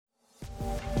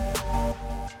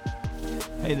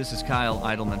Hey, this is Kyle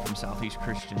Idleman from Southeast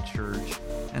Christian Church,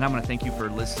 and I'm going to thank you for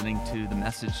listening to the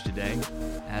message today.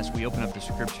 As we open up the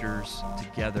scriptures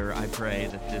together, I pray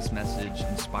that this message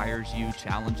inspires you,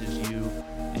 challenges you,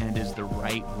 and is the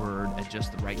right word at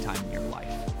just the right time in your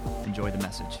life. Enjoy the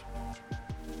message.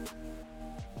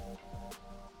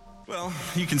 Well,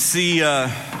 you can see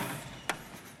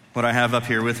what I have up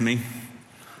here with me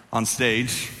on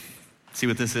stage. See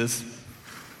what this is?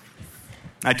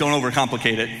 I don't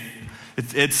overcomplicate it.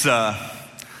 It's a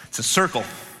circle.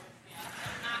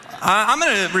 I'm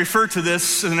going to refer to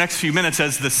this in the next few minutes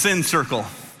as the sin circle,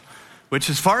 which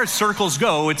as far as circles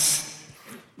go, it's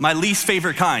my least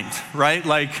favorite kind, right?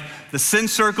 Like the sin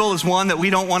circle is one that we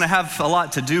don't want to have a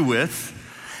lot to do with.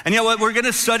 And yet what we're going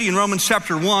to study in Romans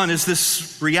chapter 1 is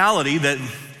this reality that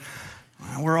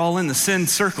we're all in the sin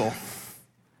circle.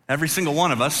 Every single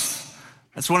one of us.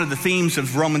 That's one of the themes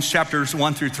of Romans chapters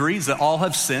 1 through 3 is that all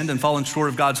have sinned and fallen short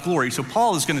of God's glory. So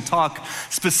Paul is going to talk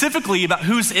specifically about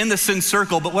who's in the sin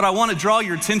circle. But what I want to draw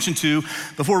your attention to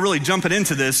before really jumping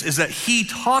into this is that he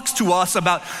talks to us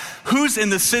about who's in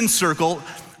the sin circle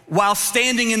while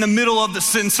standing in the middle of the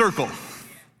sin circle.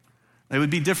 It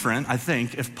would be different, I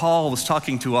think, if Paul was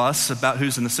talking to us about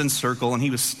who's in the sin circle and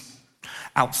he was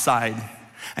outside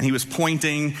and he was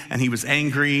pointing and he was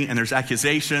angry and there's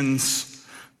accusations.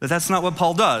 But that's not what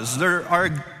Paul does. There are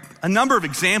a number of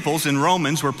examples in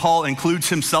Romans where Paul includes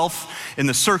himself in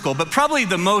the circle, but probably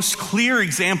the most clear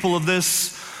example of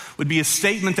this would be a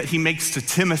statement that he makes to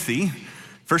Timothy.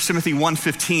 1 Timothy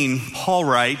 1:15, Paul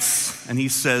writes, and he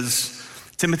says,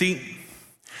 Timothy,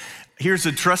 here's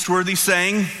a trustworthy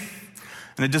saying,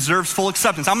 and it deserves full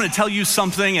acceptance. I'm going to tell you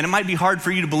something, and it might be hard for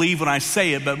you to believe when I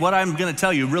say it, but what I'm going to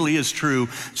tell you really is true.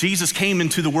 Jesus came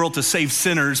into the world to save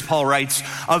sinners, Paul writes,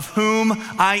 of whom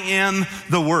I am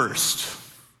the worst.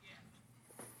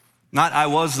 Not I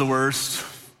was the worst,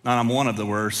 not I'm one of the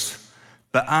worst,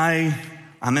 but I'm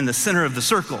in the center of the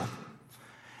circle.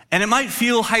 And it might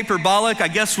feel hyperbolic. I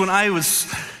guess when I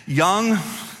was young,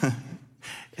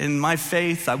 in my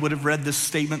faith, I would have read this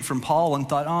statement from Paul and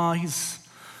thought,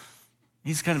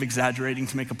 he's kind of exaggerating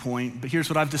to make a point, but here's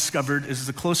what I've discovered is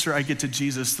the closer I get to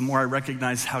Jesus, the more I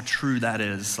recognize how true that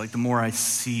is. Like the more I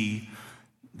see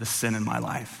the sin in my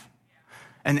life.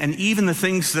 And even the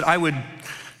things that I would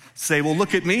say, well,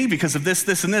 look at me because of this,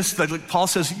 this, and this. Like Paul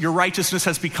says, your righteousness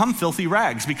has become filthy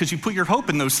rags because you put your hope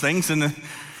in those things, and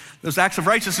those acts of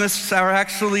righteousness are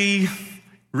actually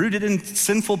rooted in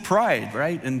sinful pride,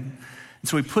 right? And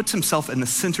so he puts himself in the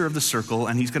center of the circle,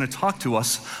 and he's going to talk to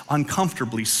us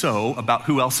uncomfortably so about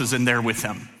who else is in there with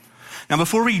him. Now,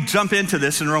 before we jump into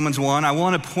this in Romans 1, I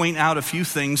want to point out a few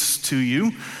things to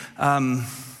you.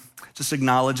 Just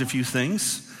acknowledge a few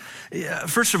things.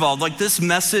 First of all, like this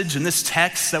message and this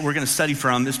text that we're going to study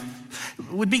from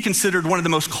would be considered one of the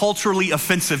most culturally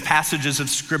offensive passages of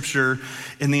Scripture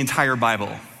in the entire Bible.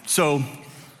 So,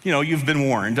 you've been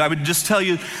warned. I would just tell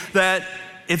you that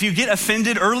if you get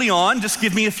offended early on, just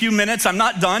give me a few minutes. I'm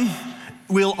not done.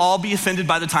 We'll all be offended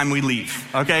by the time we leave,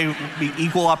 okay? We'll be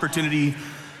equal opportunity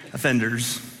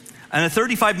offenders. And a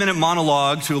 35-minute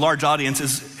monologue to a large audience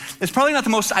is probably not the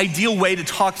most ideal way to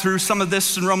talk through some of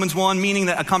this in Romans 1, meaning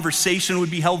that a conversation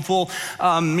would be helpful,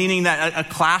 meaning that a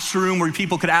classroom where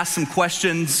people could ask some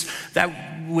questions, that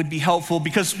would be helpful.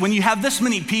 Because when you have this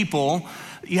many people,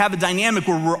 you have a dynamic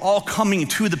where we're all coming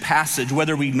to the passage,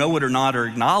 whether we know it or not or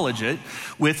acknowledge it,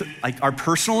 with like our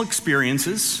personal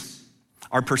experiences,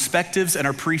 our perspectives, and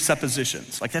our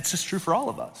presuppositions. Like that's just true for all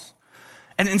of us.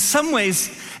 And in some ways,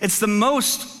 it's the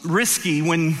most risky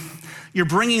when you're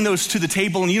bringing those to the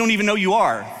table and you don't even know you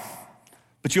are.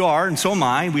 But you are, and so am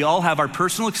I. We all have our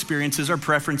personal experiences, our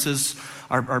preferences,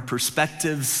 our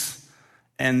perspectives.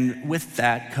 And with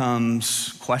that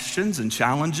comes questions and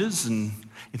challenges. And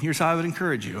here's how I would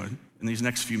encourage you in these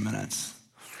next few minutes.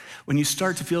 When you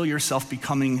start to feel yourself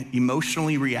becoming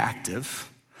emotionally reactive,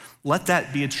 let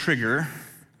that be a trigger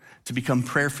to become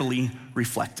prayerfully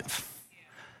reflective.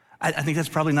 I think that's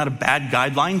probably not a bad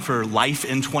guideline for life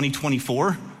in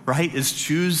 2024, right? Is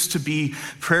choose to be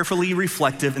prayerfully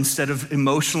reflective instead of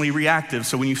emotionally reactive.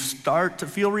 So when you start to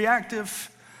feel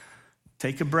reactive,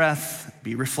 take a breath,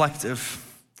 be reflective.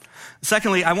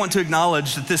 Secondly, I want to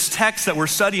acknowledge that this text that we're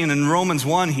studying in Romans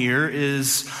 1 here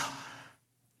is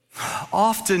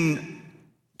often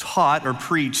taught or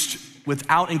preached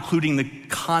without including the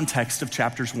context of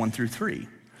chapters 1 through 3.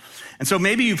 And so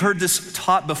maybe you've heard this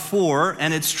taught before,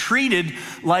 and it's treated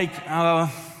like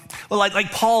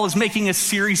Paul is making a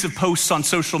series of posts on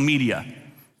social media.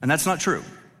 And that's not true.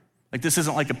 Like this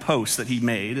isn't like a post that he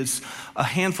made. It's a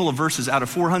handful of verses out of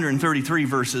 433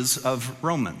 verses of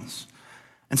Romans.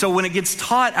 And so when it gets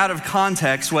taught out of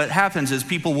context, what happens is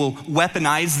people will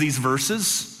weaponize these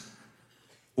verses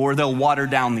or they'll water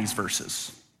down these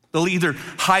verses. They'll either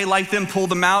highlight them, pull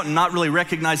them out, and not really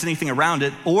recognize anything around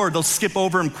it, or they'll skip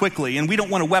over them quickly. And we don't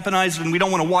want to weaponize it and we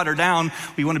don't want to water down.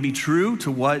 We want to be true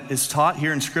to what is taught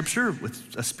here in Scripture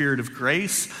with a spirit of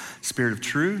grace, spirit of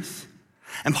truth.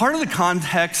 And part of the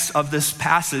context of this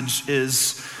passage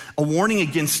is a warning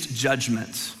against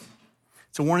judgment.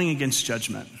 It's a warning against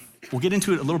judgment. We'll get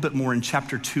into it a little bit more in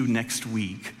chapter 2 next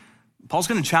week. Paul's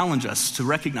going to challenge us to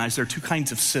recognize there are two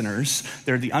kinds of sinners.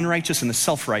 There are the unrighteous and the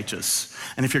self-righteous.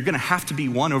 And if you're going to have to be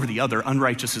one over the other,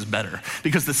 unrighteous is better.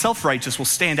 Because the self-righteous will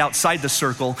stand outside the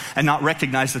circle and not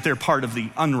recognize that they're part of the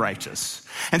unrighteous.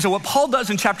 And so what Paul does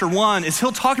in chapter 1 is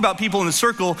he'll talk about people in the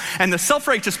circle, and the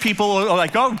self-righteous people are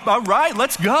like, oh, all right,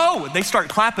 let's go. They start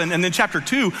clapping. And then chapter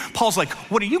 2, Paul's like,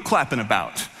 what are you clapping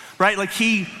about? Right? Like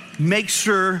he makes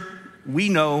sure we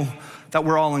know that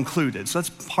we're all included. So that's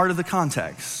part of the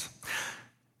context.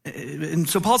 And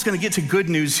so Paul's going to get to good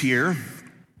news here,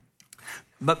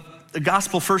 but the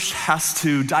gospel first has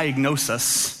to diagnose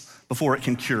us before it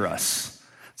can cure us.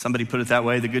 Somebody put it that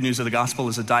way: the good news of the gospel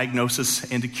is a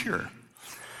diagnosis and a cure.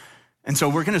 And so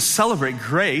we're going to celebrate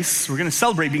grace, we're going to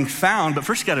celebrate being found, but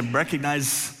first you got to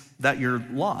recognize that you're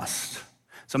lost.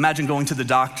 So imagine going to the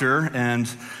doctor, and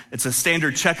it's a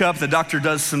standard checkup. The doctor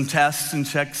does some tests and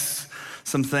checks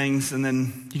some things, and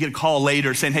then you get a call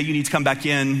later saying, hey, you need to come back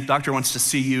in. Doctor wants to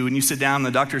see you. And you sit down, and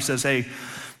the doctor says, hey,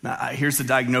 here's the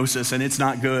diagnosis, and it's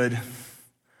not good.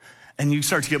 And you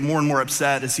start to get more and more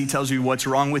upset as he tells you what's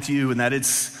wrong with you and that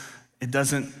it's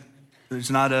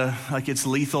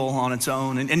lethal on its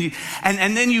own. And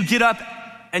then you get up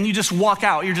and you just walk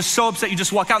out. You're just so upset, you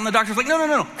just walk out, and the doctor's like,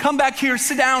 no, come back here,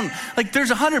 sit down. Like, there's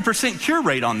 100% cure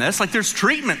rate on this. Like, there's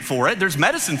treatment for it, there's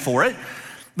medicine for it.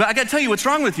 But I got to tell you what's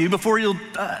wrong with you before you'll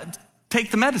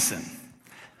take the medicine.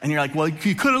 And you're like, well,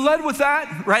 you could have led with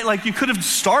that, right? Like, you could have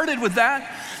started with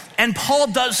that. And Paul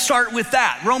does start with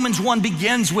that. Romans 1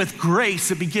 begins with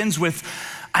grace. It begins with,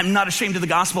 I'm not ashamed of the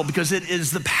gospel because it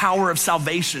is the power of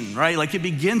salvation, right? Like, it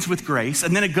begins with grace.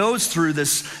 And then it goes through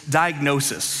this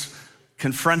diagnosis,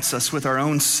 confronts us with our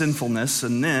own sinfulness.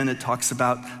 And then it talks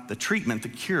about the treatment, the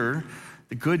cure,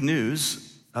 the good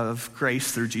news of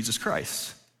grace through Jesus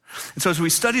Christ. And so as we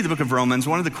study the book of Romans,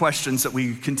 one of the questions that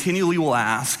we continually will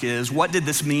ask is, what did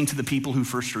this mean to the people who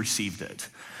first received it?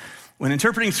 When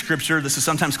interpreting scripture, this is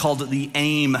sometimes called the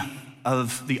aim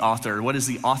of the author. What is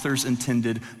the author's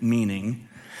intended meaning?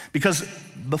 Because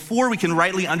before we can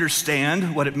rightly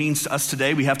understand what it means to us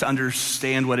today, we have to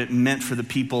understand what it meant for the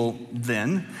people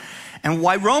then. And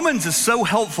why Romans is so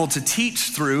helpful to teach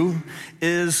through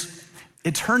is,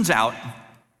 it turns out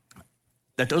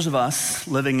that those of us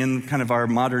living in kind of our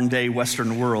modern day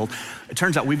Western world, it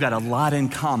turns out we've got a lot in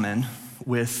common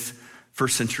with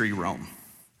first century Rome.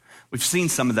 We've seen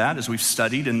some of that as we've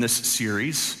studied in this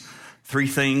series. 3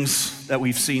 things that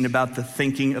we've seen about the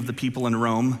thinking of the people in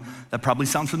Rome that probably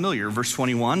sound familiar. Verse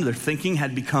 21, their thinking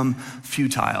had become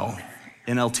futile.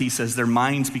 NLT says their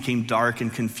minds became dark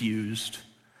and confused.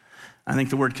 I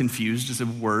think the word confused is a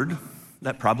word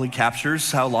that probably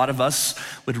captures how a lot of us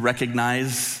would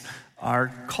recognize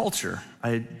our culture.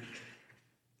 I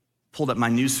pulled up my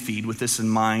news feed with this in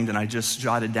mind, and I just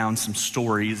jotted down some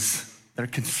stories that are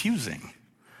confusing.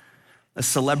 A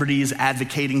celebrity is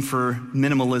advocating for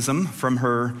minimalism from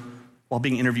her, while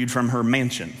being interviewed from her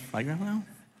mansion. Like, well,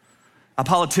 a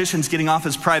politician's getting off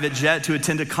his private jet to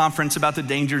attend a conference about the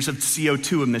dangers of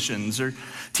CO2 emissions, or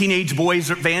teenage boys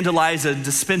vandalize a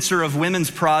dispenser of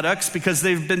women's products because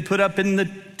they've been put up in the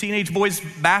teenage boys'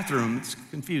 bathroom. It's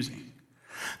confusing.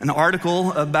 An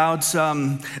article about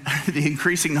the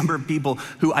increasing number of people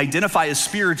who identify as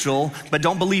spiritual but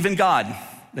don't believe in God.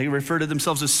 They refer to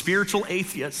themselves as spiritual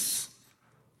atheists.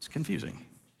 It's confusing.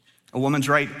 A woman's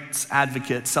rights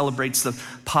advocate celebrates the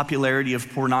popularity of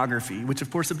pornography, which of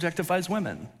course objectifies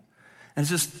women. And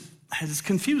it's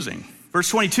confusing. Verse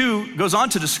 22 goes on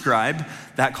to describe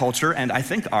that culture, and I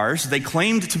think ours. They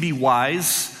claimed to be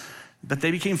wise, but they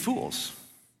became fools.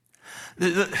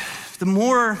 The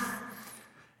more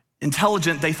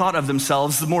intelligent they thought of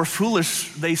themselves, the more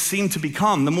foolish they seemed to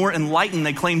become. The more enlightened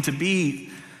they claimed to be,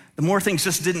 the more things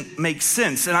just didn't make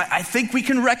sense. And I think we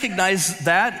can recognize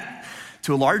that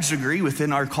to a large degree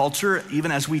within our culture,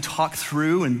 even as we talk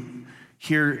through and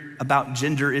hear about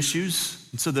gender issues.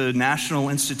 And so the National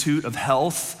Institute of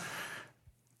Health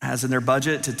has in their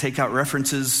budget to take out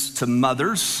references to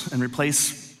mothers and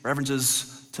replace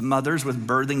references to mothers with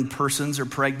birthing persons or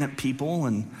pregnant people.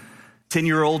 And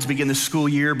 10-year-olds begin the school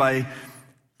year by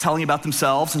telling about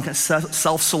themselves and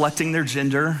self-selecting their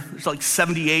gender. There's like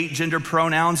 78 gender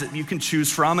pronouns that you can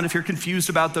choose from. And if you're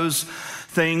confused about those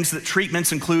things, that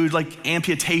treatments include like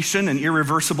amputation and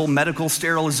irreversible medical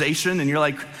sterilization, and you're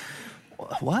like,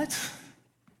 what?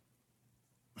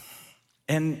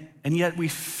 And yet we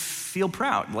feel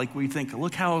proud. Like we think,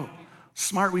 look how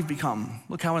smart we've become.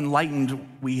 Look how enlightened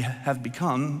we have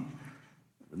become.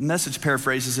 The Message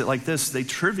paraphrases it like this: they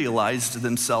trivialized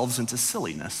themselves into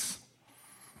silliness.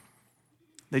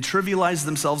 They trivialized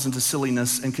themselves into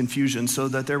silliness and confusion so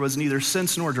that there was neither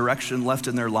sense nor direction left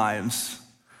in their lives.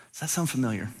 Does that sound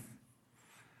familiar?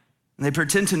 And they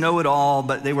pretend to know it all,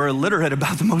 but they were illiterate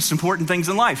about the most important things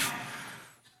in life.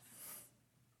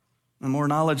 The more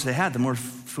knowledge they had, the more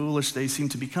foolish they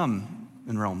seemed to become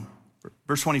in Rome.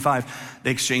 Verse 25,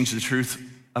 they exchanged the truth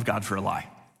of God for a lie.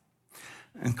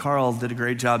 And Carl did a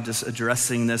great job just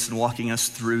addressing this and walking us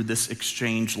through this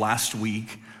exchange last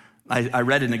week. I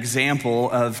read an example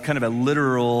of kind of a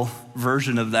literal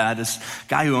version of that. This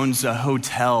guy who owns a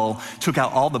hotel took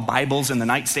out all the Bibles in the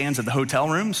nightstands of the hotel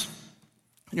rooms.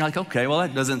 And you're like, okay, well,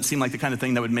 that doesn't seem like the kind of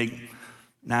thing that would make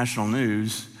national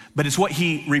news. But it's what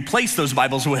he replaced those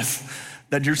Bibles with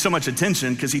that drew so much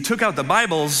attention, because he took out the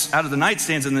Bibles out of the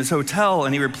nightstands in this hotel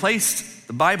and he replaced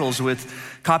the Bibles with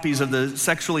copies of the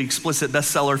sexually explicit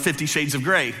bestseller 50 Shades of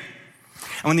Grey.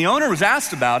 And when the owner was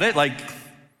asked about it, like,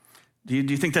 do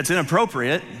you think that's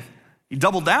inappropriate? He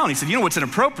doubled down. He said, you know what's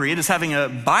inappropriate is having a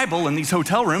Bible in these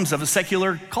hotel rooms of a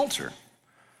secular culture.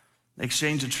 They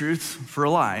exchange the truth for a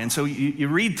lie. And so you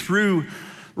read through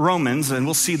Romans, and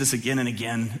we'll see this again and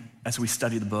again as we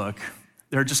study the book.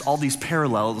 There are just all these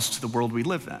parallels to the world we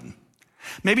live in.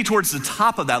 Maybe towards the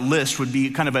top of that list would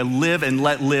be kind of a live and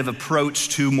let live approach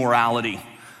to morality.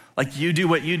 Like, you do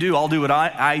what you do, I'll do what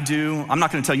I do. I'm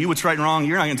not going to tell you what's right and wrong.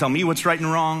 You're not going to tell me what's right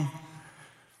and wrong.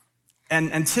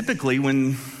 And typically,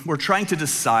 when we're trying to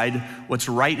decide what's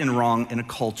right and wrong in a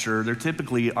culture, there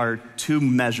typically are two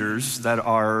measures that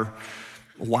are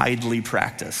widely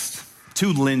practiced,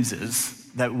 two lenses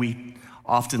that we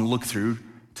often look through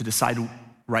to decide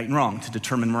right and wrong, to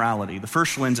determine morality. The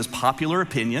first lens is popular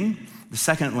opinion. The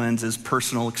second lens is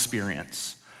personal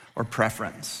experience or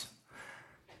preference,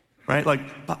 right? Like,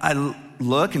 I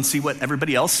look and see what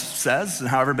everybody else says and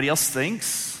how everybody else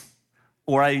thinks,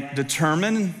 or I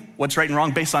determine what's right and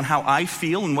wrong based on how I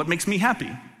feel and what makes me happy.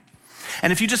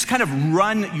 And if you just kind of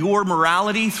run your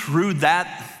morality through that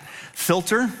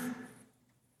filter,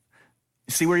 you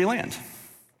see where you land.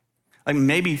 Like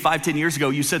maybe 5-10 years ago,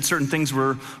 you said certain things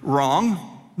were wrong,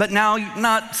 but now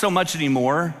not so much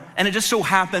anymore. And it just so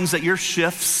happens that your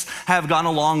shifts have gone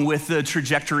along with the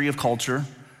trajectory of culture.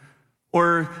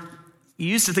 Or you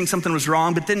used to think something was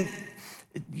wrong, but then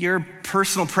your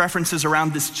personal preferences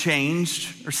around this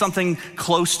changed, or something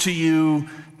close to you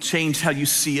changed how you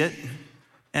see it,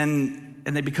 and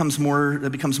it becomes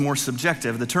more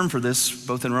subjective. The term for this,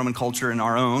 both in Roman culture and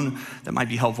our own, that might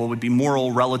be helpful would be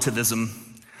moral relativism.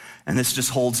 And this just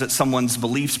holds that someone's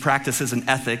beliefs, practices, and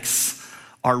ethics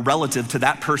are relative to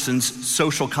that person's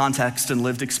social context and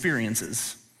lived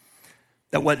experiences.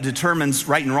 That what determines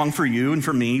right and wrong for you and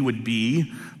for me would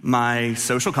be my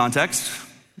social context,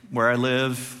 where I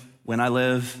live, when I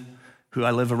live, who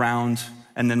I live around,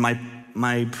 and then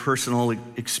my personal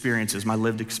experiences, my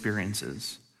lived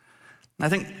experiences. And I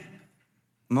think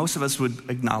most of us would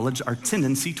acknowledge our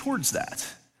tendency towards that,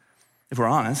 if we're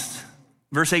honest.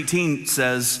 Verse 18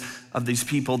 says of these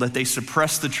people that they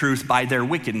suppress the truth by their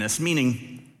wickedness,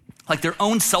 meaning like their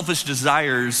own selfish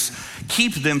desires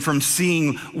keep them from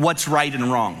seeing what's right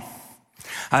and wrong.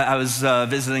 I was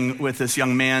visiting with this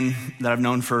young man that I've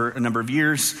known for a number of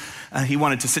years. He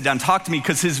wanted to sit down and talk to me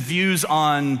because his views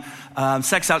on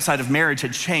sex outside of marriage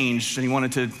had changed, and he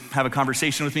wanted to have a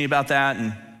conversation with me about that.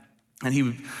 And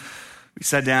we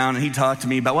sat down and he talked to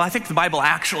me about, well, I think the Bible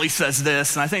actually says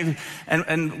this. And I think,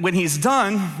 and when he's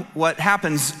done, what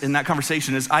happens in that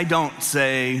conversation is I don't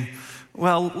say,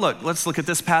 well, look, let's look at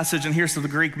this passage and here's the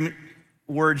Greek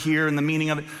word here and the meaning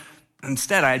of it.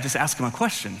 Instead, I just ask him a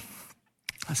question.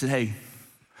 I said, hey,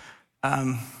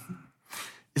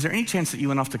 is there any chance that you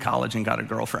went off to college and got a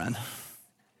girlfriend?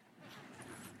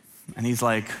 And he's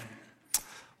like,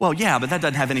 well, yeah, but that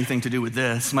doesn't have anything to do with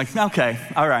this. I'm like, okay,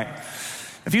 all right.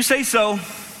 If you say so,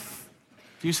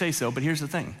 but here's the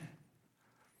thing.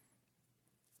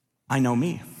 I know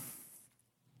me.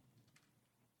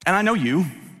 And I know you.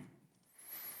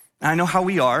 And I know how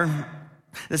we are.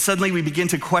 That suddenly we begin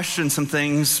to question some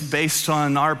things based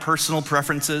on our personal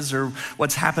preferences or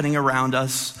what's happening around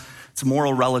us. It's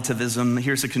moral relativism.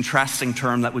 Here's a contrasting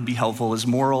term that would be helpful, is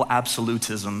moral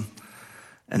absolutism.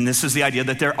 And this is the idea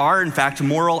that there are, in fact,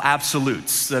 moral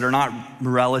absolutes that are not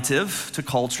relative to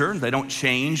culture. They don't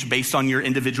change based on your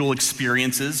individual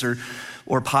experiences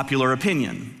or popular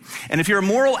opinion. And if you're a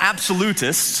moral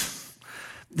absolutist,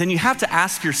 then you have to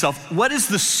ask yourself, what is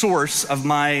the source of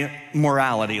my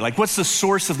morality? Like, what's the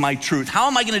source of my truth? How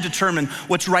am I going to determine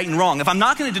what's right and wrong? If I'm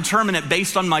not going to determine it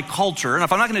based on my culture, and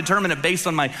if I'm not going to determine it based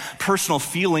on my personal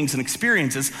feelings and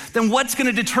experiences, then what's going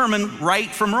to determine right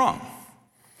from wrong?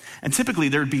 And typically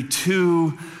there'd be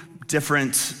two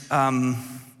different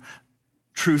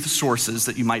truth sources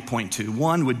that you might point to.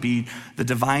 One would be the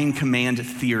divine command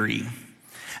theory.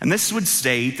 And this would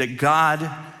state that God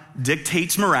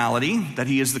dictates morality, that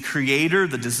he is the creator,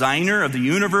 the designer of the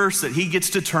universe, that he gets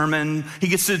to determine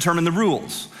the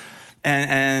rules.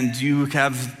 And you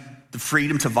have the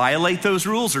freedom to violate those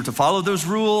rules or to follow those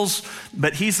rules,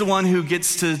 but he's the one who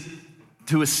gets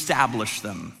to establish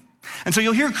them. And so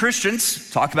you'll hear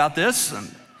Christians talk about this,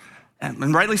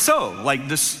 and rightly so, like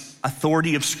this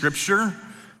authority of Scripture,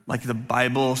 like the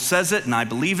Bible says it and I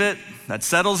believe it, that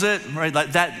settles it, right?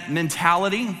 That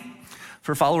mentality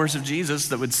for followers of Jesus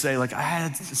that would say, like,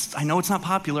 I know it's not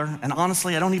popular, and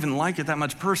honestly, I don't even like it that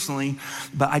much personally,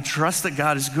 but I trust that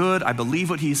God is good, I believe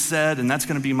what he said, and that's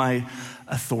gonna be my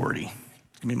authority.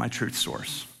 It's gonna be my truth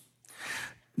source.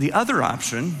 The other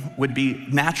option would be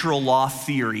natural law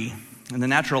theory. And the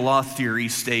natural law theory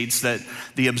states that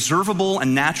the observable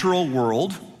and natural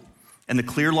world and the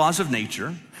clear laws of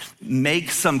nature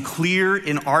make some clear,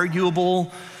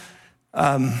 inarguable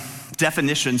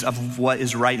definitions of what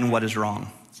is right and what is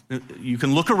wrong. You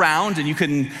can look around and you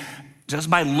can, just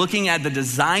by looking at the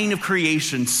design of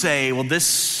creation, say, well,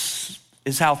 this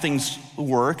is how things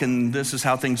work and this is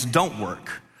how things don't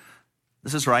work.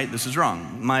 This is right, this is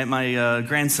wrong. My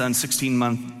grandson, 16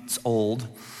 months old,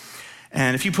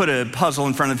 and if you put a puzzle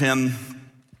in front of him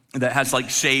that has like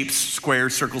shapes,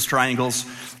 squares, circles, triangles,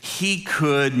 he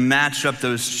could match up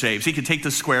those shapes. He could take the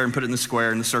square and put it in the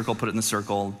square, and the circle, put it in the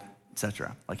circle,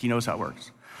 etc. Like, he knows how it works.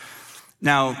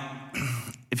 Now,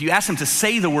 if you ask him to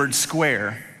say the word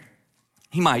square,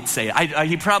 he might say it.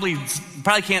 He probably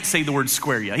can't say the word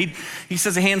square yet. He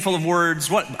says a handful of words.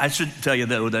 What I should tell you,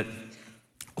 though, that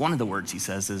one of the words he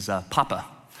says is papa.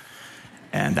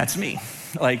 And that's me.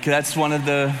 Like, that's one of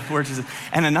the words.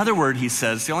 And another word he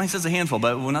says, he only says a handful,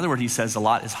 but another word he says a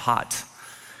lot is hot.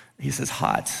 He says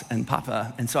hot and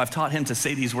papa. And so I've taught him to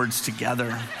say these words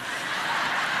together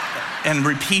and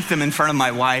repeat them in front of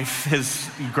my wife, his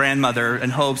grandmother, in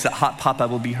hopes that hot papa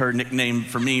will be her nickname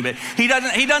for me. But he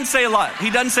doesn't say a lot. He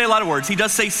doesn't say a lot of words. He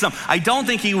does say some. I don't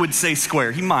think he would say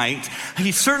square. He might.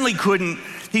 He certainly couldn't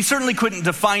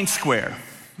define square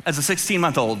as a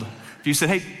 16-month-old. If you said,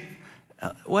 hey,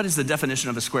 what is the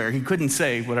definition of a square? He couldn't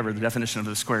say whatever the definition of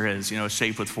a square is, a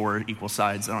shape with 4 equal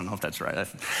sides. I don't know if that's right.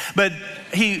 But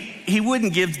he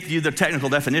wouldn't give you the technical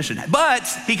definition. But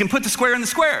he can put the square in the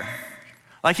square.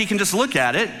 Like, he can just look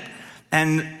at it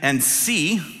and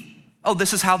see, oh,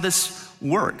 this is how this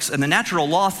works. And the natural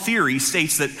law theory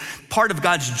states that part of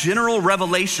God's general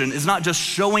revelation is not just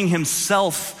showing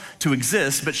himself to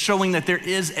exist, but showing that there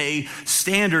is a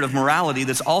standard of morality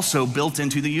that's also built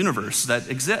into the universe that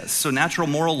exists. So natural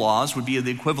moral laws would be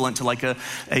the equivalent to like a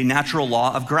natural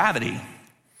law of gravity.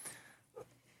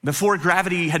 Before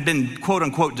gravity had been, quote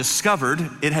unquote, discovered,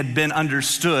 it had been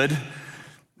understood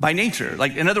by nature.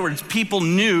 Like, in other words, people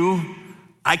knew,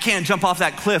 I can't jump off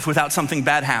that cliff without something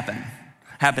bad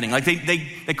happening. Like,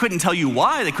 they couldn't tell you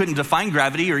why, they couldn't define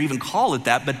gravity or even call it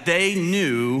that, but they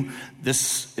knew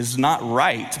this is not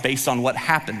right based on what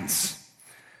happens.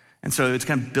 And so it's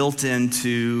kind of built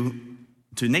into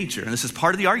nature. And this is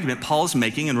part of the argument Paul is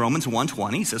making in Romans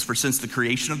 1:20. He says, for since the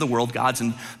creation of the world, God's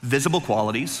invisible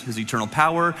qualities, his eternal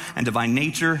power and divine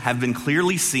nature have been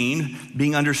clearly seen,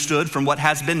 being understood from what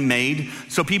has been made,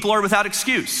 so people are without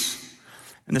excuse.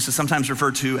 And this is sometimes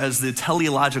referred to as the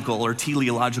teleological or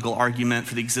teleological argument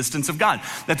for the existence of God,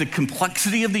 that the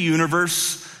complexity of the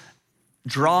universe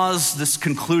draws this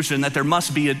conclusion that there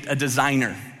must be a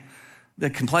designer.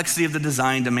 The complexity of the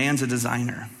design demands a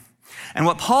designer. And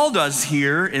what Paul does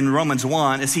here in Romans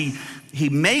 1 is he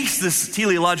makes this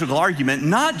teleological argument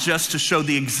not just to show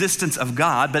the existence of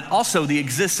God, but also the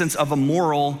existence of a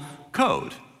moral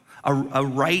code, a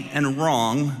right and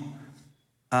wrong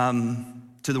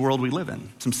to the world we live in,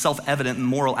 some self-evident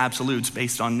moral absolutes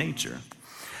based on nature.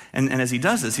 And as he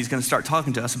does this, he's going to start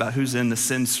talking to us about who's in the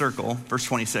sin circle. Verse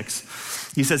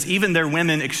 26, he says, even their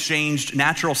women exchanged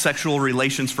natural sexual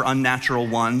relations for unnatural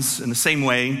ones. In the same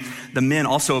way, the men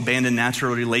also abandoned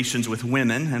natural relations with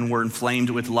women and were inflamed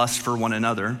with lust for one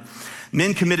another.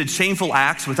 Men committed shameful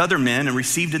acts with other men and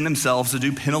received in themselves the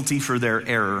due penalty for their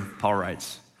error, Paul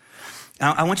writes.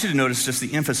 Now, I want you to notice just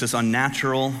the emphasis on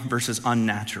natural versus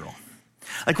unnatural.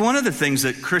 Like one of the things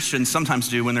that Christians sometimes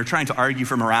do when they're trying to argue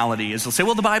for morality is they'll say,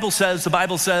 well, the Bible says, the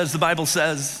Bible says, the Bible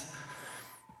says.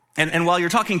 And while you're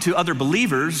talking to other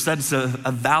believers, that's a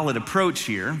valid approach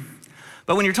here.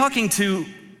 But when you're talking to,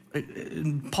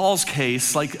 in Paul's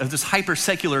case, like this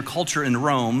hyper-secular culture in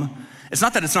Rome, it's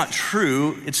not that it's not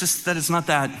true, it's just that it's not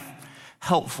that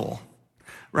helpful,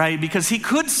 right? Because he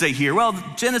could say here, well,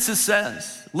 Genesis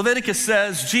says, Leviticus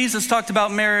says, Jesus talked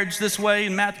about marriage this way,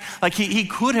 and Matthew. Like he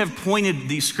could have pointed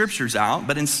these scriptures out,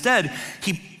 but instead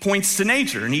he points to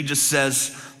nature and he just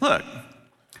says, look,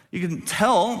 you can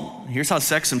tell, here's how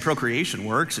sex and procreation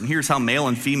works, and here's how male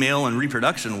and female and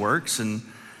reproduction works. And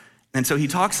so he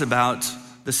talks about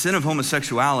the sin of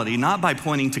homosexuality, not by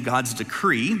pointing to God's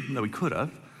decree, though he could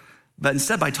have, but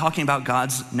instead by talking about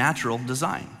God's natural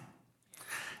design.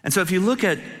 And so if you look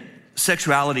at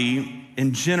sexuality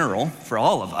in general for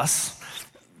all of us,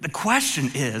 the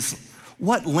question is,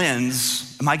 what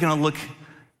lens am I going to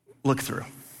look through?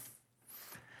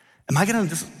 Am I going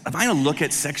to look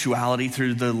at sexuality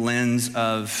through the lens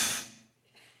of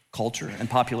culture and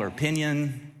popular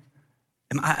opinion?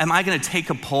 Am I going to take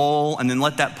a poll and then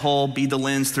let that poll be the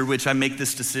lens through which I make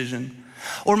this decision?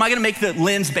 Or am I going to make the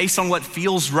lens based on what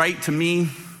feels right to me?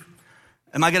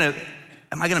 Am I going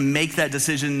to make that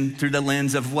decision through the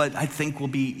lens of what I think will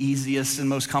be easiest and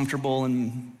most comfortable?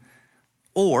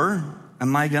 Or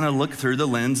am I going to look through the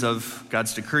lens of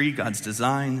God's decree, God's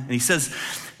design? And he says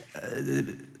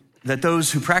that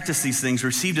those who practice these things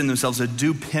received in themselves a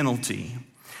due penalty.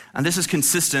 And this is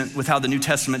consistent with how the New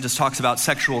Testament just talks about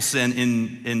sexual sin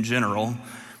in general.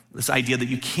 This idea that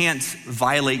you can't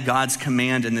violate God's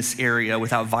command in this area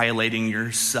without violating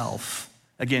yourself.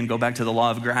 Again, go back to the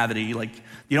law of gravity. Like,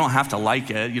 you don't have to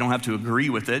like it. You don't have to agree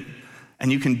with it.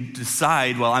 And you can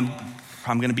decide, well, I'm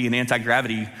going to be an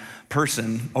anti-gravity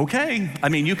person. Okay. I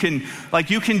mean, you can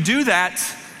do that,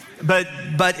 but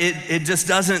it just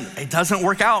doesn't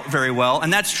work out very well.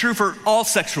 And that's true for all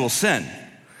sexual sin.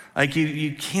 Like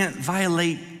you can't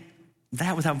violate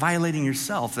that without violating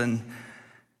yourself. And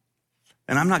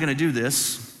I'm not going to do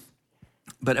this.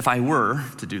 But if I were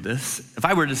to do this, if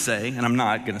I were to say, and I'm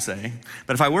not going to say,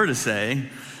 but if I were to say,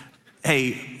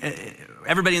 hey,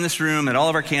 everybody in this room at all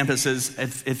of our campuses,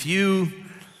 if you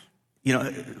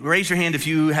raise your hand if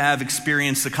you have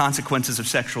experienced the consequences of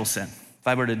sexual sin. If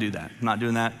I were to do that, I'm not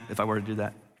doing that. If I were to do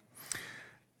that,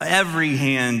 every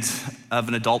hand of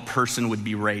an adult person would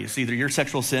be raised, either your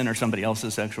sexual sin or somebody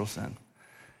else's sexual sin.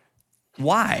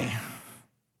 Why?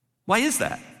 Why is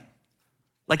that?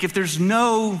 Like if there's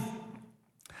no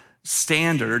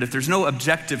standard, if there's no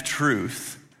objective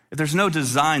truth, if there's no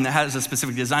design that has a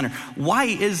specific designer, why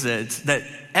is it that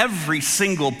every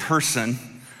single person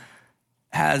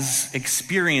has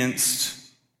experienced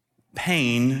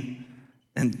pain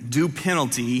and due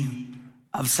penalty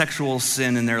of sexual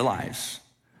sin in their lives?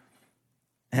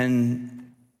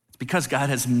 And it's because God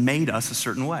has made us a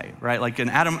certain way, right? Like an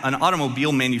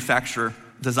automobile manufacturer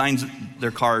designs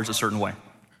their cars a certain way.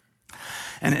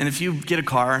 And if you get a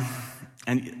car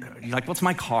and you're like, what's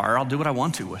my car? I'll do what I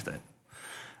want to with it.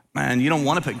 And you don't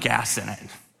want to put gas in it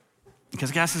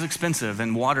because gas is expensive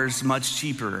and water's much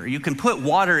cheaper. You can put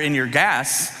water in your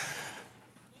gas.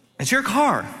 It's your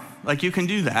car. Like you can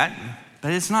do that,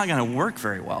 but it's not going to work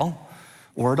very well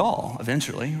or at all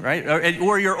eventually, right?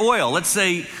 Or your oil. Let's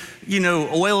say,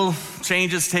 oil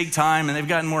changes take time and they've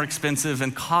gotten more expensive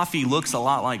and coffee looks a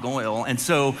lot like oil. And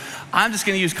so I'm just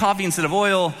going to use coffee instead of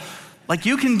oil. Like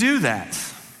you can do that.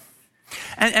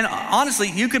 And honestly,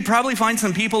 you could probably find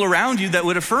some people around you that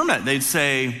would affirm it. They'd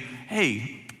say,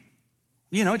 hey,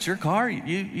 it's your car.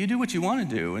 You do what you want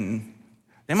to do. And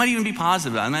they might even be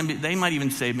positive. They might even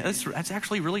say, that's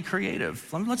actually really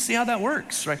creative. Let's see how that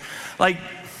works, right?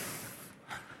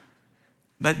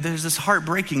 But there's this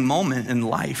heartbreaking moment in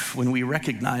life when we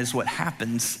recognize what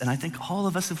happens. And I think all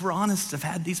of us, if we're honest, have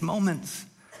had these moments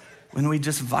when we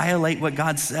just violate what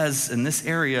God says in this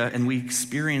area and we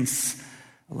experience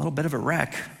a little bit of a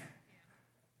wreck.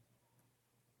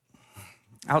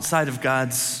 Outside of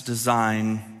God's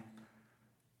design,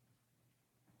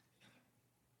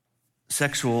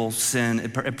 sexual sin,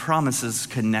 it promises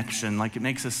connection. Like it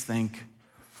makes us think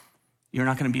you're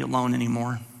not going to be alone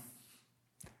anymore.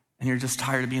 And you're just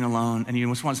tired of being alone. And you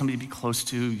just want somebody to be close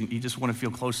to. You just want to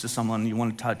feel close to someone. You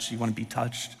want to touch. You want to be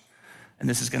touched. And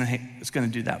this is going to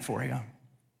do that for you.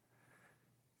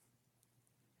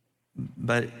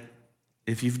 But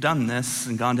if you've done this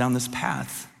and gone down this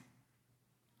path,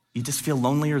 you just feel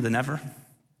lonelier than ever.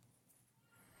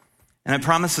 And it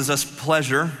promises us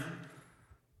pleasure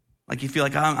Like you feel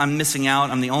like I'm missing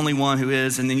out, I'm the only one who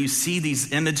is. And then you see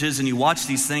these images and you watch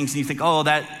these things and you think, oh,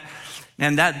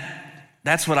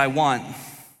 that's what I want.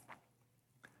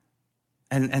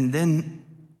 And then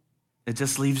it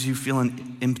just leaves you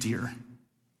feeling emptier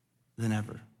than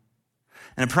ever.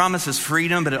 And it promises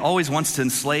freedom, but it always wants to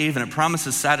enslave, and it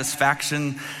promises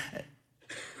satisfaction,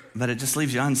 but it just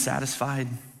leaves you unsatisfied.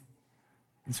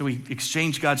 And so we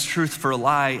exchange God's truth for a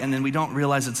lie, and then we don't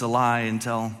realize it's a lie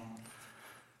until...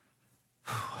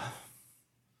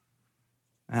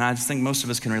 And I just think most of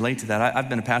us can relate to that. I've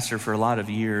been a pastor for a lot of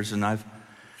years, and I've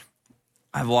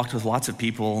walked with lots of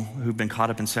people who've been caught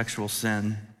up in sexual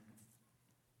sin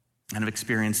and have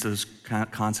experienced those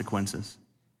consequences.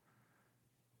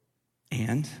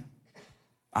 And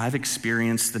I've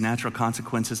experienced the natural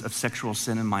consequences of sexual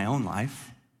sin in my own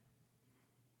life.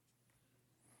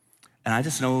 And I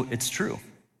just know it's true.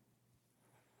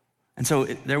 And so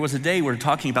there was a day where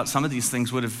talking about some of these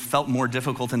things would have felt more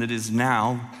difficult than it is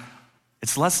now.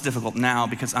 It's less difficult now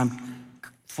because I'm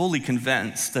fully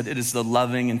convinced that it is the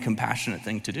loving and compassionate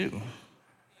thing to do.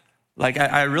 Like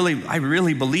I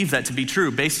really believe that to be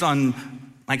true based on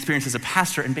my experience as a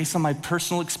pastor and based on my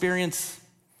personal experience.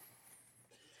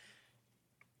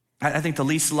 I think the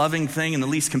least loving thing and the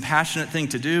least compassionate thing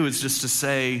to do is just to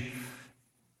say,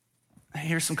 hey,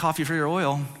 here's some coffee for your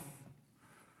oil.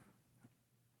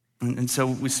 And so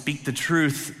we speak the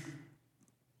truth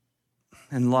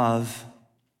in love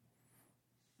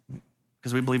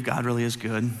because we believe God really is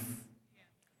good. A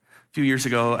few years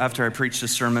ago, after I preached a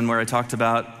sermon where I talked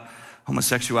about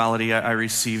homosexuality, I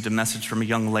received a message from a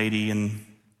young lady, and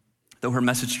though her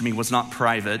message to me was not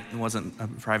private, it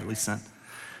wasn't privately sent,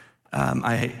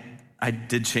 I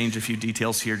did change a few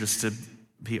details here just to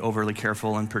be overly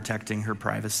careful in protecting her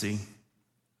privacy.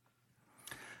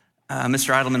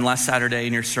 Mr. Idleman, last Saturday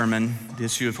in your sermon, the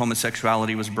issue of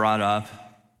homosexuality was brought up.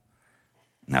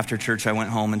 And after church, I went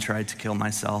home and tried to kill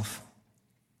myself.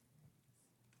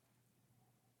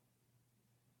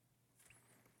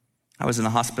 I was in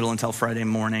the hospital until Friday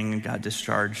morning and got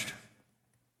discharged.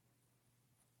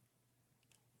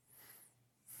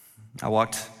 I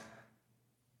walked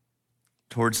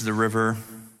towards the river,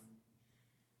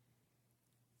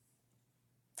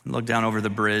 looked down over the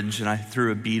bridge, and I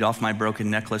threw a bead off my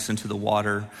broken necklace into the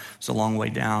water. It was a long way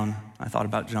down. I thought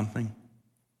about jumping.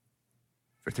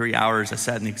 For 3 hours, I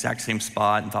sat in the exact same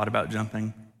spot and thought about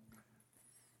jumping.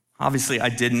 Obviously, I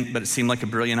didn't, but it seemed like a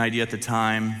brilliant idea at the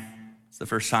time. It's the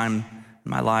first time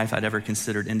in my life I'd ever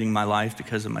considered ending my life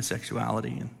because of my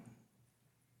sexuality.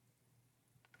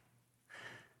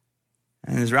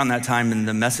 And it was around that time in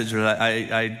the message that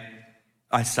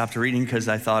I stopped reading because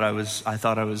I thought I was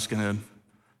going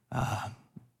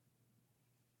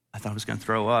to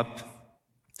throw up.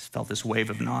 Just felt this wave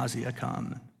of nausea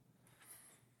come.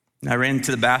 And I ran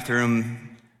to the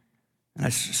bathroom and I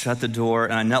shut the door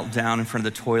and I knelt down in front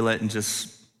of the toilet and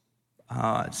just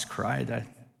cried.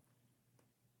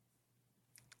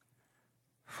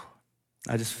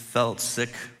 I just felt sick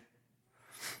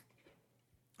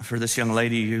for this young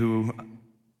lady who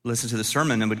listened to the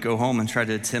sermon and would go home and try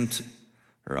to attempt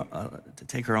to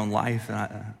take her own life.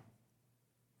 And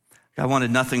I wanted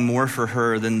nothing more for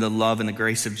her than the love and the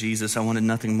grace of Jesus. I wanted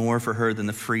nothing more for her than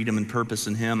the freedom and purpose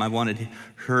in him. I wanted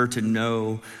her to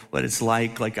know what it's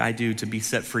like I do, to be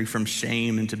set free from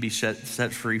shame and to be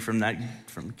set free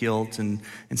from guilt and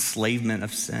enslavement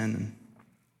of sin.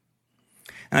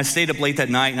 And I stayed up late that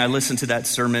night and I listened to that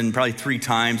sermon probably 3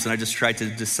 times, and I just tried to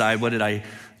decide what did I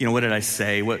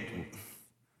say? What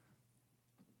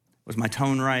was my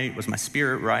tone right? Was my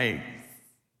spirit right?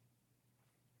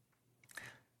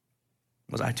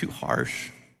 Was I too harsh?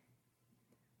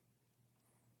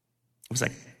 Was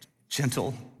I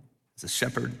gentle as a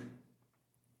shepherd?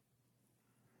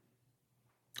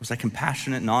 Was I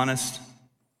compassionate and honest?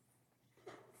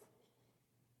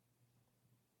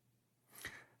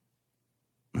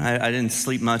 I didn't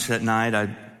sleep much that night. I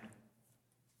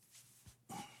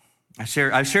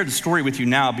shared the story with you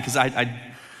now because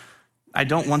I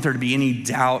don't want there to be any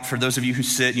doubt for those of you who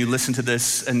sit and you listen to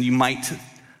this and you might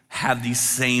have these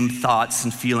same thoughts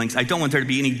and feelings. I don't want there to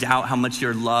be any doubt how much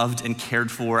you're loved and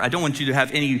cared for. I don't want you to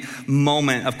have any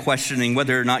moment of questioning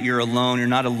whether or not you're alone or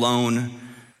not alone.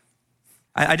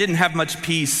 I didn't have much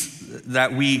peace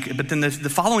that week, but then the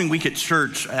following week at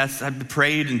church, I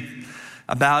prayed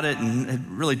about it and had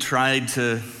really tried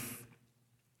to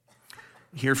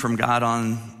hear from God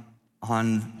on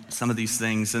some of these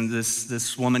things. And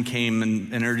this woman came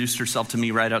and introduced herself to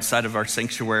me right outside of our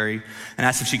sanctuary and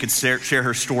asked if she could share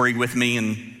her story with me.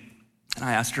 And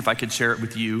I asked her if I could share it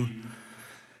with you.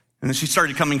 And then she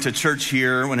started coming to church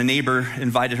here when a neighbor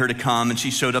invited her to come, and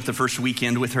she showed up the first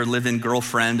weekend with her live-in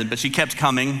girlfriend, but she kept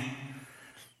coming.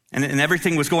 And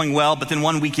everything was going well, but then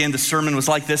one weekend the sermon was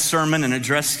like this sermon and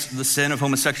addressed the sin of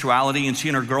homosexuality, and she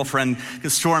and her girlfriend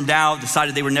stormed out,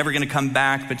 decided they were never going to come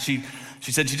back, but she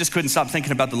said she just couldn't stop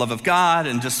thinking about the love of God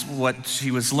and just what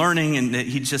she was learning, and that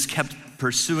he just kept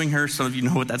pursuing her. Some of you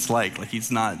know what that's like he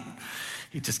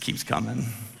just keeps coming.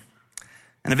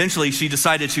 And eventually she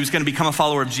decided she was going to become a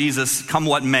follower of Jesus come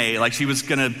what may. She was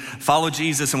going to follow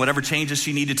Jesus, and whatever changes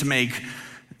she needed to make,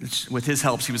 with his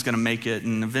help, she was going to make it.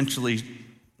 And eventually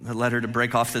it led her to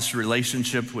break off this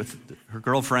relationship with her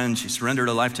girlfriend. She surrendered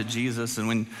her life to Jesus.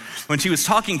 And when she was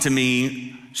talking to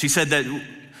me, she said that,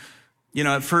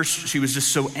 at first she was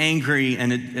just so angry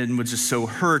and was just so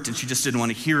hurt, and she just didn't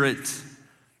want to hear it.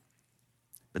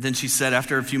 But then she said,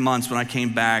 after a few months when I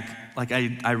came back,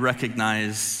 I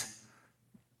recognized,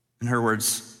 in her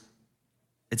words,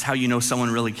 it's how you know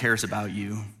someone really cares about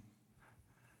you.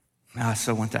 I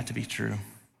so want that to be true.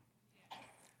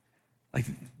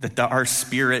 That our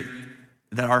spirit,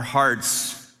 that our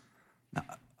hearts,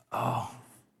 are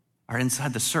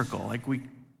inside the circle.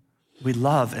 We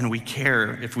love and we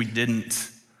care. If we didn't,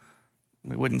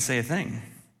 we wouldn't say a thing.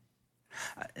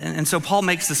 And so Paul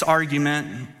makes this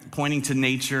argument pointing to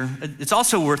nature. It's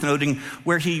also worth noting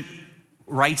where he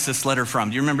writes this letter from.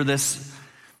 Do you remember this?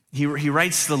 He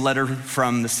writes the letter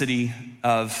from the city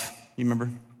of, you remember?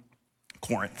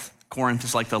 Corinth. Corinth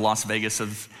is like the Las Vegas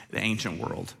of the ancient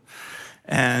world.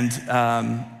 And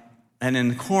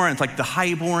in Corinth, the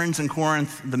highborns in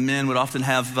Corinth, the men would often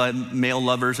have male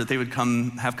lovers that they would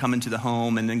come into the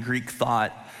home. And in Greek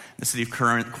thought, the city of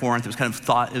Corinth, it was kind of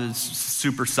thought, it was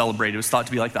super celebrated. It was thought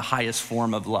to be the highest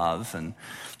form of love. And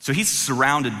so he's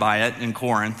surrounded by it in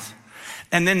Corinth.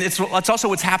 And then it's also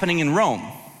what's happening in Rome.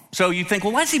 So you think,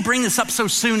 well, why does he bring this up so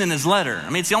soon in his letter?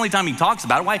 It's the only time he talks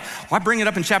about it. Why bring it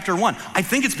up in chapter 1? I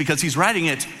think it's because he's writing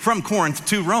it from Corinth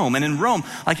to Rome. And in Rome,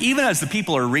 even as the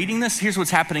people are reading this, here's what's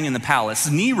happening in the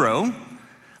palace. Nero,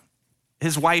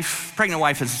 his pregnant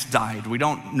wife has died. We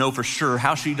don't know for sure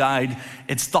how she died.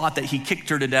 It's thought that he kicked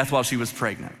her to death while she was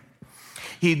pregnant.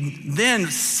 He then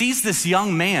sees this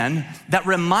young man that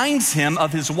reminds him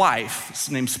of his wife. His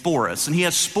name's Sporus, and he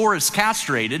has Sporus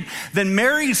castrated, then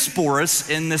marries Sporus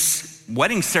in this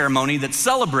wedding ceremony that's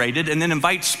celebrated, and then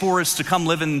invites Sporus to come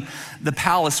live in the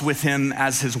palace with him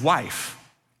as his wife.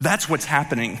 That's what's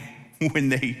happening when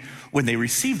they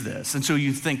receive this. And so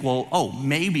you think, well,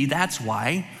 maybe that's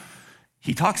why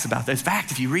he talks about this. In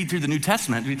fact, if you read through the New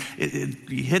Testament,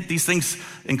 you hit these things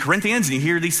in Corinthians and you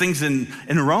hear these things in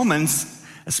Romans,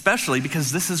 especially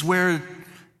because this is where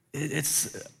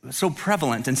it's so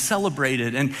prevalent and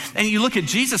celebrated. And you look at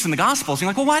Jesus in the Gospels, and you're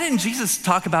like, well, why didn't Jesus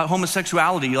talk about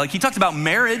homosexuality? He talked about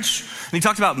marriage, and he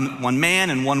talked about one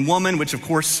man and one woman, which of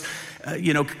course,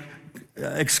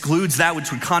 excludes that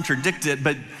which would contradict it.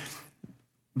 But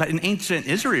in ancient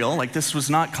Israel, this was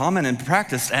not common and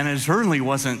practiced, and it certainly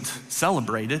wasn't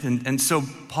celebrated. And so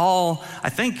Paul, I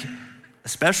think,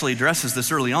 especially addresses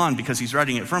this early on because he's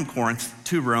writing it from Corinth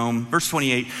to Rome. Verse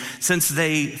 28, since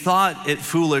they thought it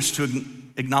foolish to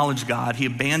acknowledge God, he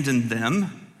abandoned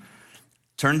them,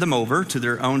 turned them over to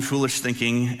their own foolish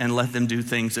thinking, and let them do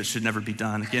things that should never be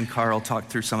done. Again, Carl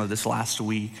talked through some of this last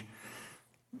week,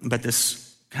 but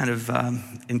this kind of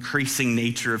increasing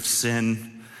nature of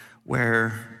sin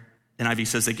where NIV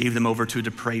says they gave them over to a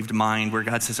depraved mind, where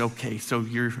God says, okay, so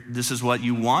this is what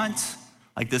you want?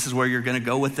 This is where you're going to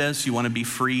go with this? You want to be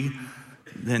free?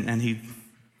 And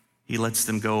he lets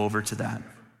them go over to that.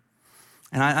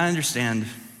 And I understand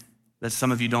that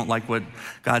some of you don't like what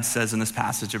God says in this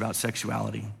passage about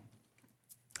sexuality.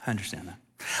 I understand that.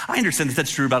 I understand that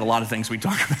that's true about a lot of things we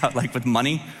talk about, with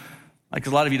money. A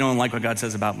lot of you don't like what God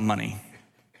says about money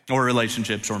or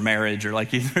relationships or marriage, or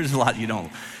there's a lot you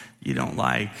don't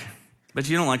like. But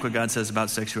you don't like what God says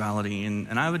about sexuality.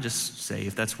 And I would just say,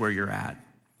 if that's where you're at,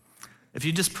 if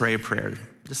you just pray a prayer,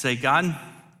 just say, God,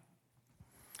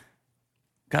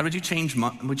 would you change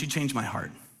my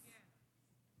heart?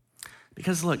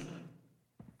 Because look,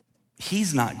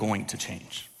 he's not going to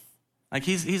change.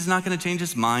 He's not going to change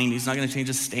his mind. He's not going to change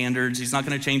his standards. He's not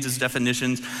going to change his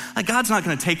definitions. God's not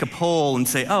going to take a poll and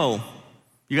say, oh,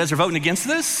 you guys are voting against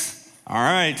this? All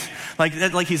right.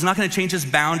 He's not going to change his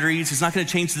boundaries. He's not going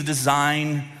to change the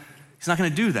design. He's not going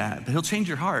to do that, but he'll change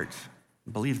your heart.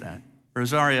 Believe that.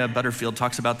 Rosaria Butterfield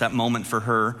talks about that moment for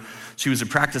her. She was a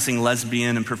practicing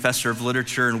lesbian and professor of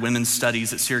literature and women's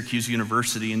studies at Syracuse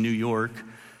University in New York.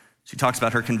 She talks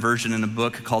about her conversion in a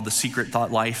book called The Secret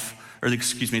Thoughts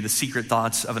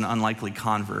of an Unlikely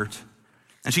Convert.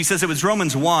 And she says it was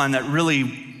Romans 1 that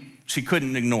really she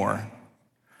couldn't ignore.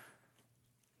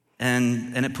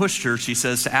 and it pushed her, she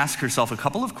says, to ask herself a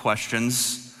couple of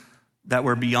questions that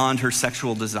were beyond her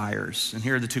sexual desires. And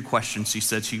here are the two questions she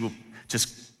said she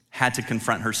just had to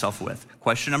confront herself with.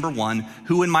 Question number one,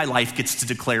 who in my life gets to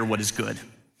declare what is good?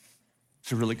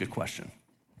 It's a really good question.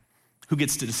 Who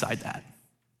gets to decide that?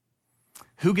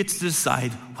 Who gets to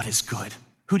decide what is good?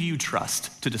 Who do you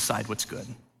trust to decide what's good?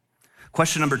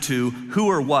 Question number two, who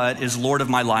or what is Lord of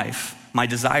my life? My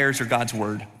desires or God's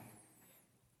word?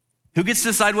 Who gets to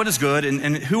decide what is good,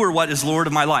 and who or what is Lord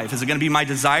of my life? Is it going to be my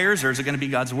desires, or is it going to be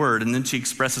God's word? And then she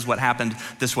expresses what happened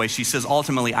this way. She says,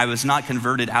 ultimately, I was not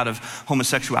converted out of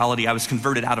homosexuality. I was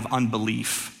converted out of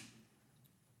unbelief.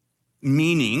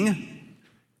 Meaning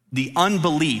the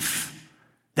unbelief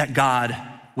that God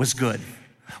was good.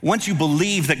 Once you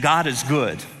believe that God is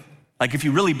good, like if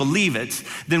you really believe it,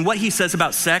 then what he says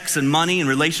about sex and money and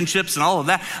relationships and all of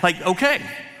that, like, okay.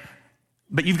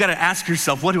 But you've got to ask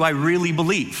yourself, what do I really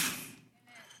believe?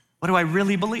 What do I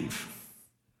really believe?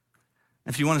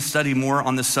 If you want to study more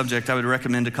on this subject, I would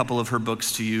recommend a couple of her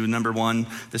books to you. Number one,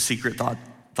 The Secret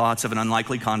Thoughts of an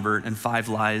Unlikely Convert, and 5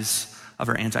 Lies of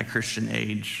Our Anti-Christian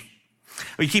Age.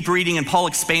 We keep reading, and Paul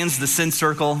expands the sin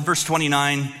circle. Verse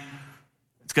 29,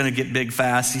 it's going to get big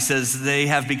fast. He says, they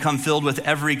have become filled with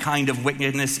every kind of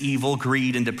wickedness, evil,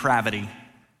 greed, and depravity.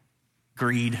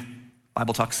 Greed.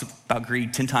 Bible talks about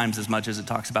greed 10 times as much as it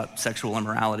talks about sexual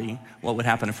immorality. What would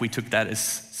happen if we took that as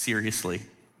seriously?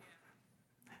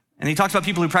 And he talks about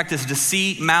people who practice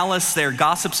deceit, malice, they're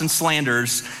gossips and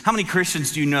slanders. How many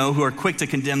Christians do you know who are quick to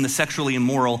condemn the sexually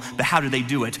immoral, but how do they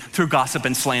do it? Through gossip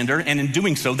and slander, and in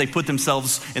doing so, they put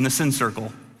themselves in the sin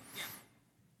circle.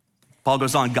 Paul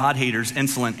goes on, God haters,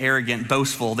 insolent, arrogant,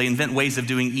 boastful. They invent ways of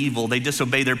doing evil. They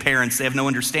disobey their parents. They have no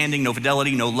understanding, no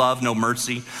fidelity, no love, no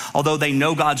mercy. Although they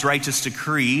know God's righteous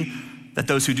decree that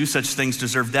those who do such things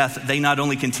deserve death, they not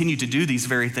only continue to do these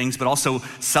very things, but also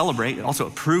celebrate, also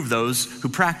approve those who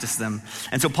practice them.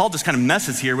 And so Paul just kind of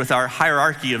messes here with our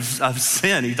hierarchy of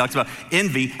sin. He talks about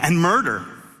envy and murder.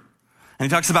 And he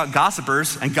talks about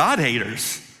gossipers and God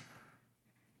haters.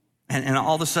 And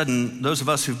all of a sudden, those of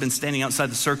us who've been standing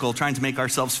outside the circle trying to make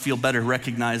ourselves feel better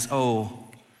recognize, oh,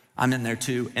 I'm in there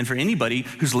too. And for anybody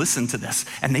who's listened to this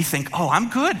and they think, oh, I'm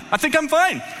good. I think I'm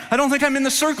fine. I don't think I'm in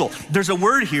the circle. There's a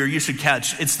word here you should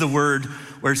catch. It's the word,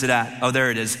 where's it at? Oh, there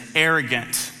it is,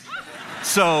 arrogant.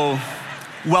 So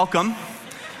welcome.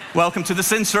 Welcome to the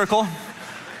sin circle.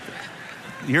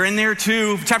 You're in there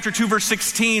too. Chapter 2, verse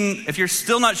 16, if you're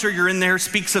still not sure you're in there,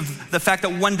 speaks of the fact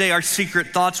that one day our secret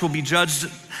thoughts will be judged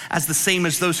as the same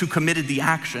as those who committed the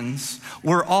actions.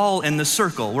 We're all in the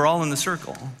circle. We're all in the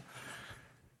circle.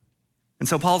 And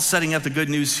so Paul's setting up the good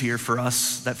news here for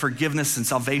us that forgiveness and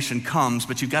salvation comes,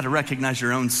 but you've got to recognize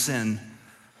your own sin.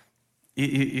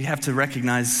 You have to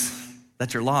recognize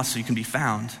that you're lost so you can be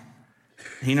found.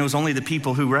 He knows only the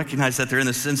people who recognize that they're in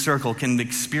the sin circle can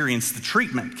experience the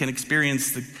treatment, can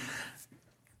experience the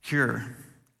cure.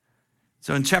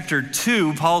 So in chapter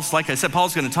 2, like I said,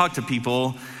 Paul's going to talk to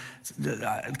people.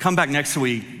 Come back next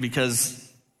week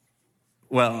because,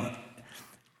 well,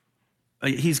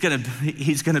 he's going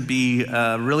to be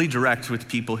really direct with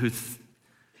people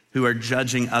who are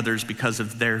judging others because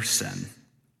of their sin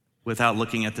without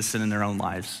looking at the sin in their own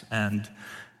lives. And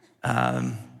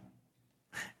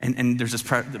there's this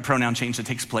pronoun change that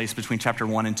takes place between chapter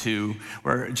 1 and 2,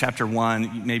 where chapter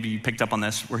 1, maybe you picked up on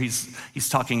this, where he's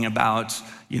talking about,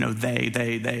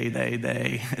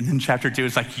 they. And then chapter 2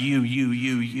 is like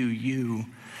you,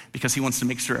 because he wants to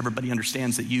make sure everybody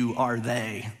understands that you are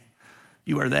they.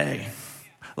 You are they.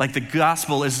 Like the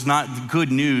gospel is not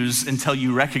good news until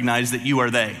you recognize that you are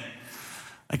they.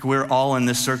 Like we're all in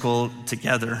this circle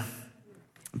together.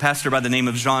 A pastor by the name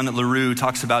of Jean LaRue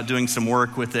talks about doing some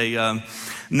work with a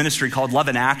ministry called Love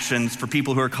in Action for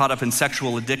people who are caught up in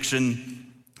sexual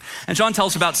addiction. And John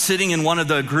tells about sitting in one of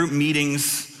the group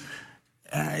meetings,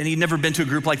 and he'd never been to a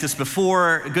group like this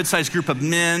before, a good-sized group of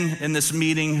men in this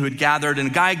meeting who had gathered,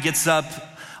 and a guy gets up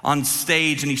on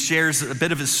stage and he shares a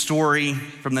bit of his story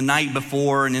from the night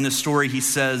before, and in his story he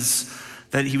says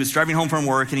that he was driving home from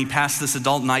work and he passed this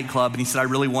adult nightclub and he said, I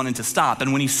really wanted to stop.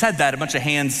 And when he said that, a bunch of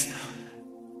hands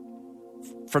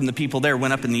from the people there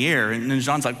went up in the air. And then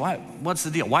John's like, why? What's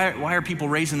the deal? Why are people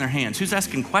raising their hands? Who's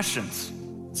asking questions?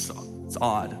 It's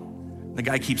odd. The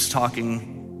guy keeps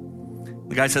talking.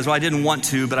 The guy says, well, I didn't want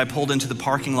to, but I pulled into the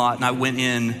parking lot and I went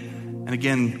in. And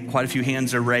again, quite a few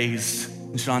hands are raised.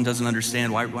 And Sean doesn't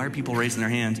understand, why are people raising their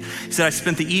hands? He said, I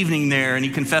spent the evening there, and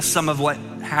he confessed some of what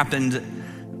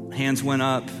happened. Hands went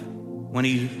up. When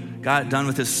he got done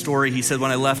with his story, he said,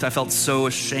 when I left, I felt so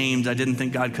ashamed. I didn't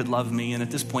think God could love me. And at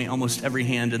this point, almost every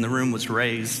hand in the room was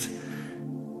raised.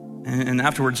 And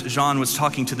afterwards, Jean was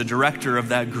talking to the director of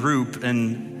that group,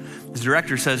 and the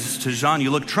director says to Jean,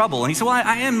 "You look troubled." And he said, "Well,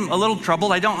 I am a little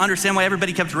troubled. I don't understand why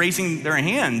everybody kept raising their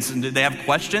hands. And did they have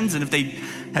questions? And if they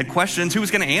had questions, who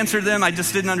was going to answer them? I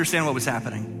just didn't understand what was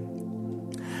happening."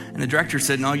 And the director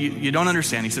said, "No, you don't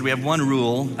understand." He said, "We have one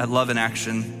rule at Love in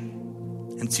Action,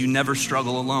 and it's you never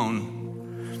struggle alone.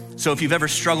 So if you've ever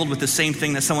struggled with the same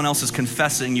thing that someone else is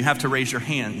confessing, you have to raise your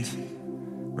hand.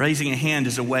 Raising a hand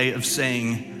is a way of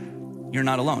saying, you're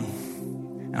not alone.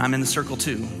 And I'm in the circle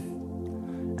too."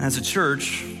 And as a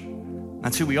church,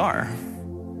 that's who we are.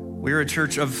 We're a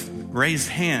church of raised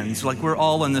hands, like we're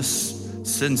all in this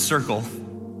sin circle.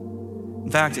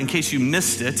 In fact, in case you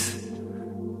missed it,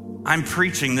 I'm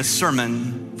preaching this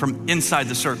sermon from inside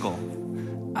the circle.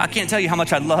 I can't tell you how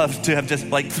much I'd love to have just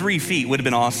 3 feet would have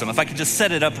been awesome. If I could just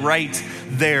set it up right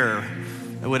there,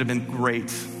 it would have been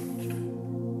great.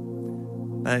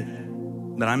 But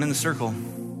I'm in the circle.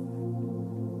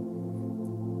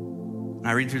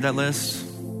 I read through that list.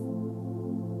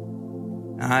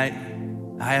 I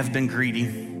have been greedy.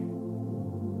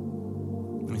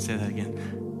 Let me say that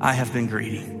again. I have been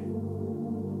greedy.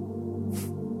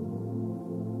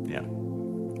 Yeah.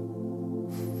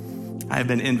 I have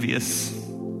been envious.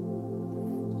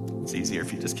 It's easier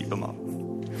if you just keep them up.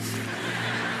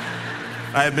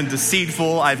 I have been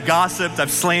deceitful. I've gossiped.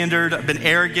 I've slandered. I've been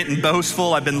arrogant and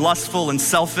boastful. I've been lustful and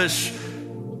selfish.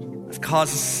 I've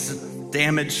caused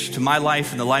damage to my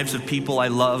life and the lives of people I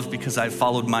love because I've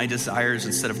followed my desires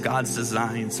instead of God's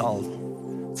design. It's all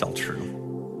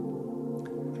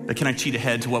true. But can I cheat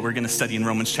ahead to what we're going to study in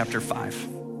Romans chapter 5?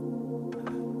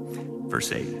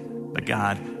 Verse 8. But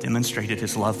God demonstrated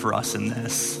his love for us in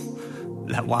this,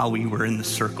 that while we were in the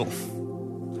circle,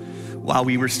 while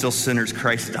we were still sinners,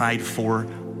 Christ died for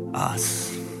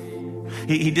us.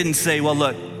 He didn't say, well,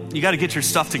 look, you got to get your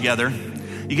stuff together.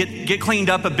 You get cleaned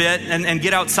up a bit and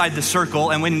get outside the circle.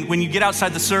 And when you get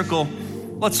outside the circle,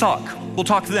 let's talk. We'll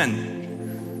talk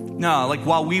then. No,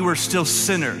 while we were still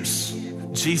sinners,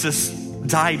 Jesus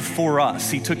died for us.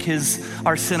 He took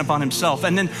our sin upon himself.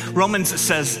 And then Romans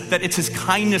says that it's his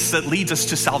kindness that leads us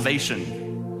to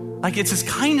salvation. It's his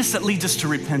kindness that leads us to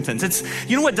repentance.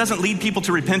 You know what doesn't lead people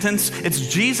to repentance? It's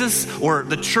Jesus or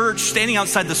the church standing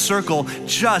outside the circle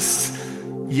just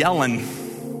yelling.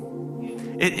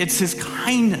 It's his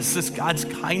kindness, it's God's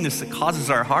kindness that causes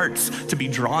our hearts to be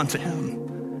drawn to him.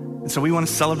 And so we want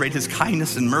to celebrate his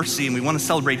kindness and mercy, and we want to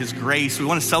celebrate his grace. We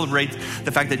want to celebrate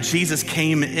the fact that Jesus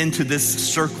came into this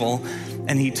circle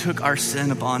and he took our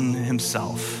sin upon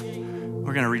himself.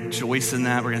 We're going to rejoice in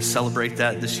that. We're going to celebrate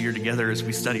that this year together as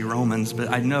we study Romans. But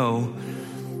I know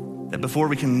that before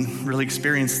we can really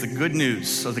experience the good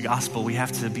news of the gospel, we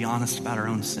have to be honest about our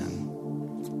own sin.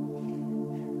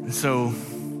 And so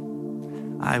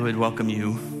I would welcome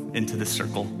you into this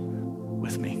circle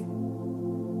with me.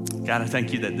 God, I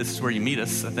thank you that this is where you meet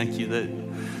us. I thank you that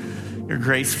your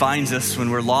grace finds us when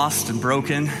we're lost and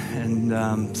broken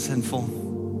and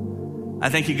sinful. I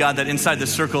thank you, God, that inside the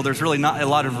circle, there's really not a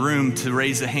lot of room to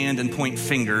raise a hand and point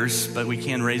fingers, but we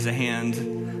can raise a hand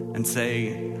and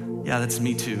say, yeah, that's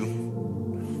me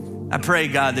too. I pray,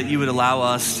 God, that you would allow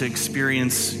us to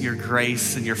experience your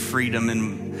grace and your freedom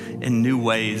in new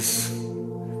ways.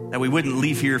 That we wouldn't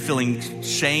leave here feeling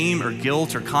shame or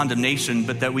guilt or condemnation,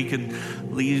 but that we could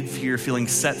leave here feeling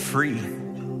set free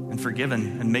and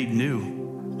forgiven and made new.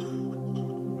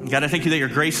 God, I thank you that your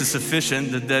grace is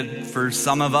sufficient, that for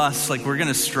some of us, we're going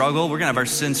to struggle. We're going to have our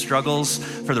sin struggles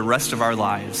for the rest of our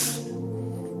lives.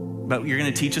 But you're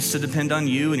going to teach us to depend on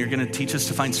you, and you're going to teach us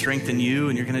to find strength in you,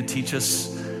 and you're going to teach us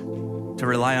to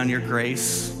rely on your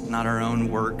grace, not our own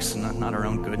works, not our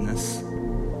own goodness.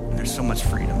 And there's so much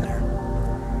freedom there.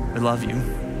 I love you.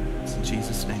 It's in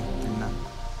Jesus' name, amen.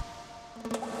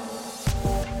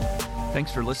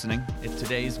 Thanks for listening. If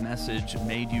today's message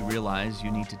made you realize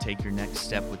you need to take your next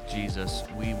step with Jesus,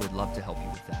 we would love to help you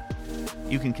with that.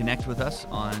 You can connect with us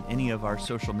on any of our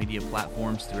social media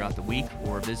platforms throughout the week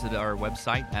or visit our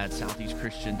website at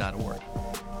southeastchristian.org.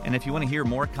 And if you want to hear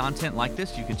more content like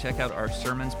this, you can check out our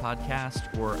Sermons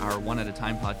podcast or our One at a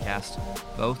Time podcast.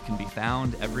 Both can be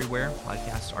found everywhere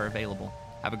podcasts are available.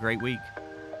 Have a great week.